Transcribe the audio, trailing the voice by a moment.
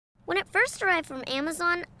it first arrived from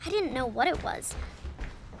Amazon, I didn't know what it was.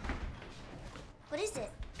 What is it?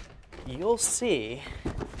 You'll see.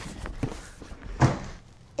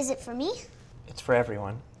 Is it for me? It's for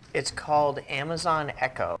everyone. It's called Amazon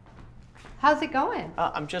Echo. How's it going?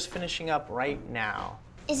 I'm just finishing up right now.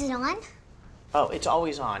 Is it on? Oh, it's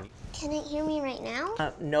always on. Can it hear me right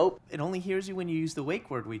now? Nope. It only hears you when you use the wake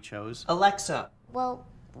word we chose. Alexa. Well,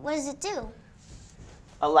 what does it do?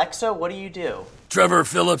 Alexa, what do you do? Trevor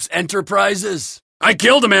Phillips Enterprises. I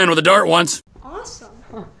killed a man with a dart once. Awesome.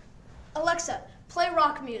 Alexa, play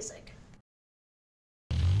rock music.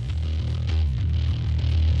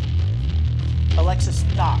 Alexa,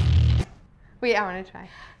 stop. Wait, I want to try.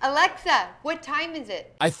 Alexa, what time is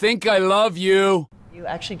it? I think I love you. You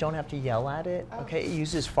actually don't have to yell at it, okay? It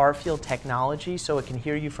uses far-field technology so it can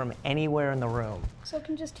hear you from anywhere in the room. So it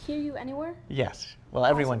can just hear you anywhere? Yes. Well,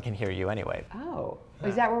 everyone can hear you anyway. Oh,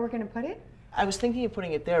 is that where we're going to put it? I was thinking of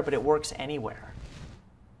putting it there, but it works anywhere.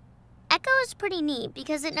 Echo is pretty neat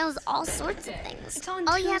because it knows all sorts of things. It's on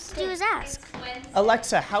All you have to do is ask.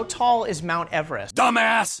 Alexa, how tall is Mount Everest?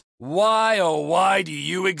 Dumbass. Why, oh why do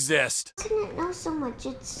you exist? How can it know so much?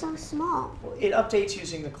 It's so small. It updates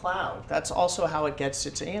using the cloud. That's also how it gets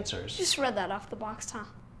its answers. Just read that off the box, huh?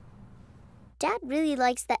 Dad really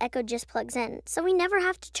likes that Echo just plugs in, so we never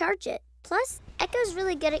have to charge it. Plus, Echo's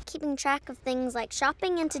really good at keeping track of things like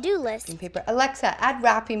shopping and to-do lists. Paper. Alexa, add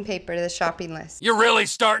wrapping paper to the shopping list. You're really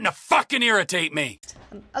starting to fucking irritate me.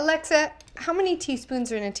 Alexa, how many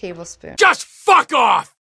teaspoons are in a tablespoon? Just fuck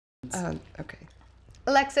off! Okay.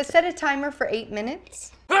 Alexa, set a timer for 8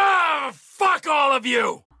 minutes. Ah, fuck all of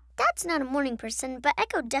you! Dad's not a morning person, but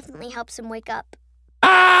Echo definitely helps him wake up.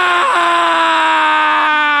 Ah!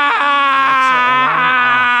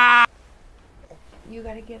 You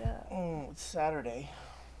gotta get up. It's Saturday.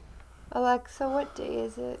 Alexa, what day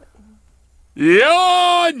is it?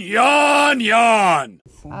 Yawn, yawn, yawn!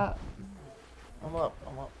 I'm up.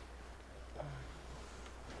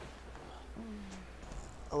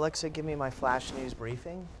 Alexa, give me my flash news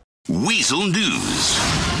briefing. Weasel News.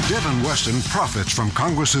 Devin Weston profits from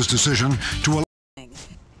Congress's decision to Mom,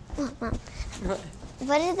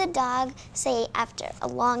 what did the dog say after a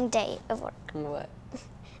long day of work? What?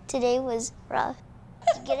 Today was rough.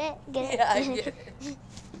 Did you get it? Get it? Yeah, I get it.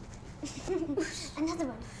 Another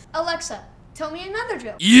one. Alexa, tell me another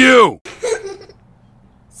joke. You!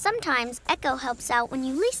 Sometimes Echo helps out when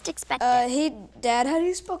you least expect it. Hey, Dad, how do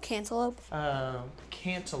you spell cantaloupe?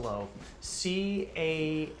 Cantaloupe. C-A-N-T...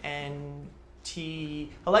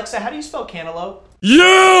 Alexa, how do you spell cantaloupe?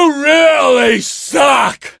 You really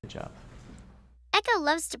suck! Good job. Echo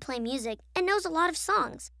loves to play music and knows a lot of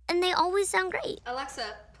songs, and they always sound great.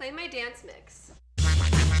 Alexa, play my dance mix.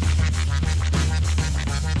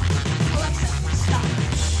 Alexa, stop.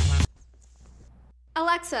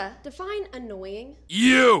 Alexa, define annoying.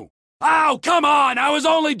 You! Oh, come on! I was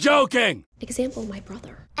only joking! Example, my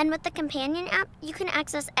brother. And with the companion app, you can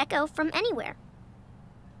access Echo from anywhere.